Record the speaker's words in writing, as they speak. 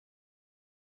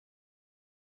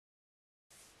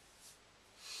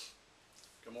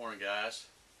morning, guys.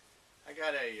 I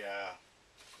got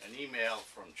an email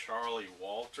from Charlie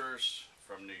Walters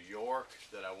from New York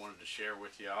that I wanted to share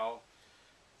with y'all.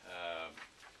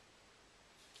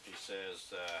 He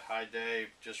says, "Hi Dave,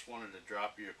 just wanted to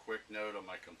drop you a quick note on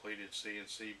my completed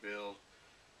CNC build.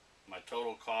 My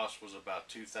total cost was about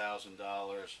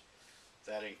 $2,000.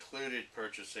 That included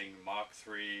purchasing Mach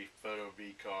 3 Photo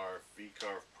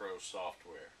VCarve Pro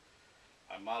software.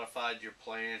 I modified your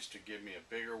plans to give me a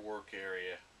bigger work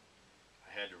area.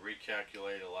 I had to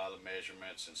recalculate a lot of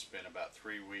measurements and spent about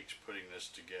 3 weeks putting this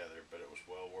together, but it was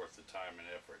well worth the time and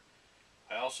effort.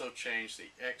 I also changed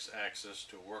the X-axis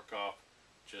to work off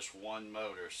just one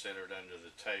motor centered under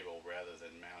the table rather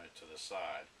than mounted to the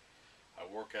side. I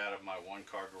work out of my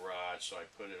one-car garage, so I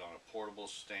put it on a portable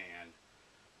stand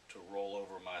to roll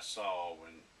over my saw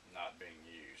when not being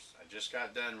used. I just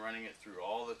got done running it through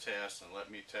all the tests, and let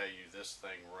me tell you, this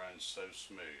thing runs so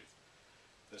smooth.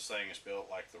 This thing is built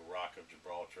like the Rock of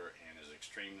Gibraltar and is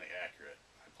extremely accurate.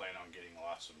 I plan on getting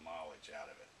lots of mileage out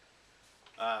of it."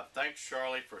 Thanks,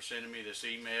 Charlie, for sending me this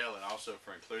email and also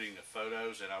for including the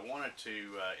photos. And I wanted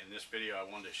to, in this video, I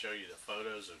wanted to show you the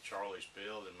photos of Charlie's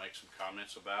build and make some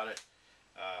comments about it.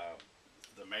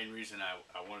 The main reason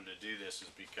I wanted to do this is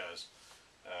because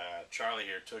Charlie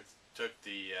here took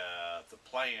the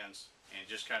plans and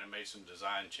just kind of made some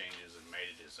design changes and made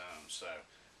it his own. So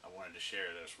I wanted to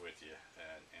share this with you,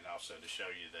 and also to show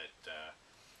you that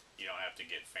you don't have to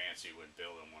get fancy when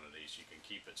building one of these. You can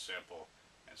keep it simple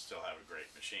and still have a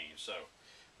great machine. So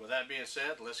with that being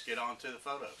said, let's get on to the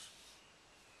photos.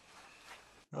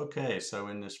 Okay, so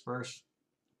in this first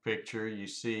picture you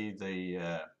see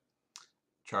the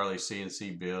Charlie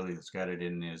CNC build. He's got it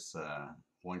in his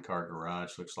one-car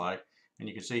garage, looks like, and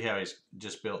you can see how he's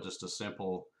just built just a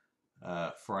simple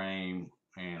frame,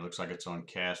 and it looks like it's on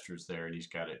casters there, and he's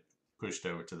got it pushed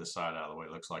over to the side out of the way.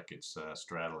 It looks like it's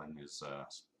straddling his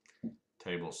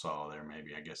table saw there,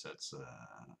 maybe. I guess that's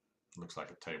looks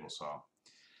like a table saw.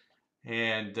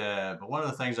 And but one of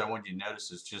the things I want you to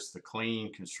notice is just the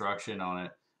clean construction on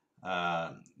it.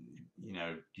 You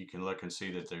know, you can look and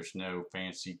see that there's no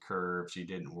fancy curves. He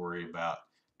didn't worry about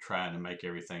trying to make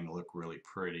everything look really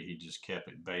pretty. He just kept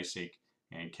it basic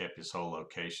and kept his whole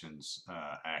locations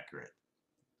accurate.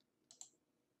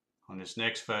 On this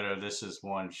next photo, this is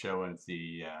one showing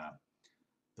the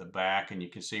back, and you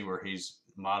can see where he's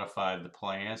modified the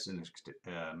plans and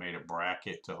made a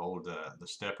bracket to hold the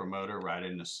stepper motor right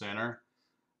in the center,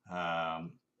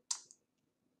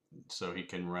 so he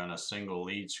can run a single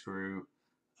lead screw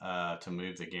to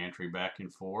move the gantry back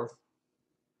and forth.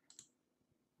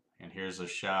 And here's a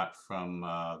shot from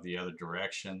the other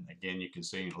direction. Again, you can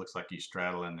see it looks like he's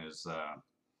straddling his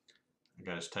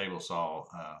got his table saw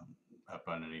up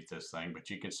underneath this thing, but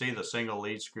you can see the single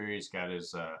lead screw. He's got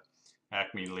his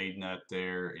Acme lead nut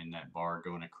there in that bar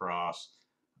going across,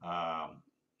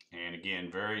 and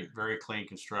again, very clean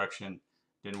construction.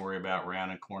 Didn't worry about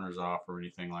rounding corners off or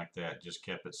anything like that, just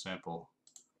kept it simple.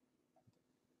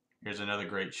 Here's another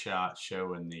great shot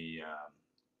showing the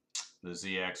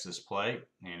Z-axis plate,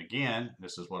 and again,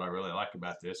 this is what I really like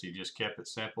about this. He just kept it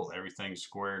simple. Everything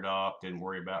squared off, didn't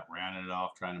worry about rounding it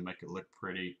off, trying to make it look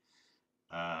pretty,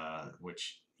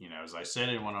 which, you know, as I said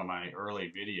in one of my early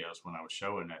videos when I was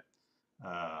showing it,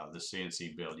 the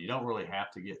CNC build, you don't really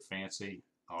have to get fancy.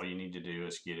 All you need to do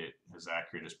is get it as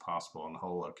accurate as possible on the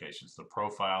whole locations. The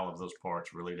profile of those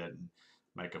parts really doesn't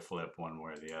make a flip one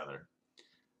way or the other.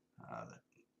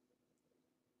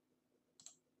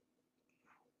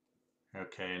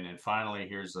 Okay, and then finally,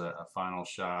 here's a final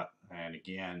shot, and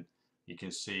again, you can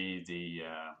see the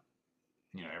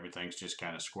you know, everything's just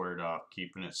kind of squared off,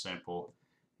 keeping it simple,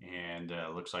 and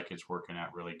looks like it's working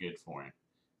out really good for him.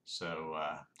 So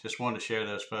just wanted to share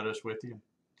those photos with you,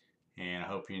 and I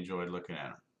hope you enjoyed looking at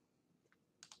them.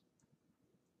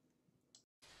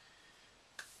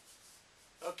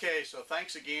 Okay, so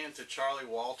thanks again to Charlie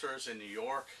Walters in New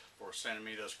York for sending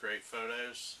me those great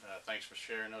photos. Thanks for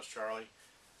sharing those, Charlie.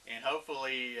 And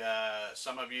hopefully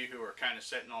some of you who are kind of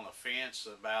sitting on the fence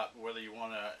about whether you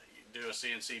want to do a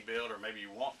CNC build, or maybe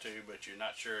you want to, but you're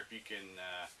not sure if you can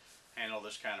handle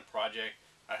this kind of project,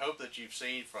 I hope that you've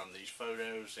seen from these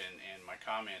photos and my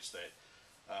comments that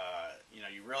you know,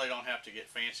 you really don't have to get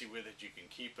fancy with it. You can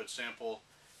keep it simple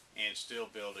and still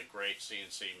build a great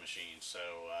CNC machine. So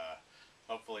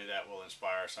hopefully that will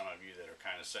inspire some of you that are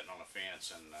kind of sitting on the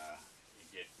fence, and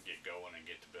you get going and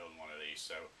get to building one of these.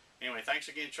 So anyway, thanks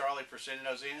again, Charlie, for sending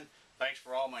those in. Thanks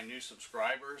for all my new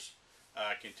subscribers.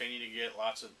 Continue to get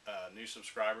lots of new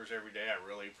subscribers every day. I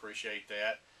really appreciate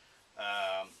that.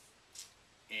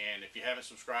 And if you haven't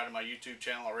subscribed to my YouTube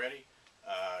channel already,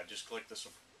 just click the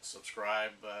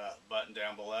subscribe button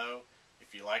down below.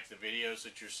 If you like the videos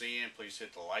that you're seeing, please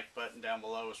hit the like button down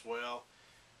below as well.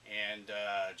 And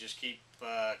just keep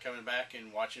coming back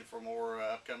and watching for more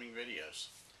upcoming videos.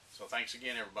 So thanks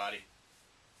again, everybody.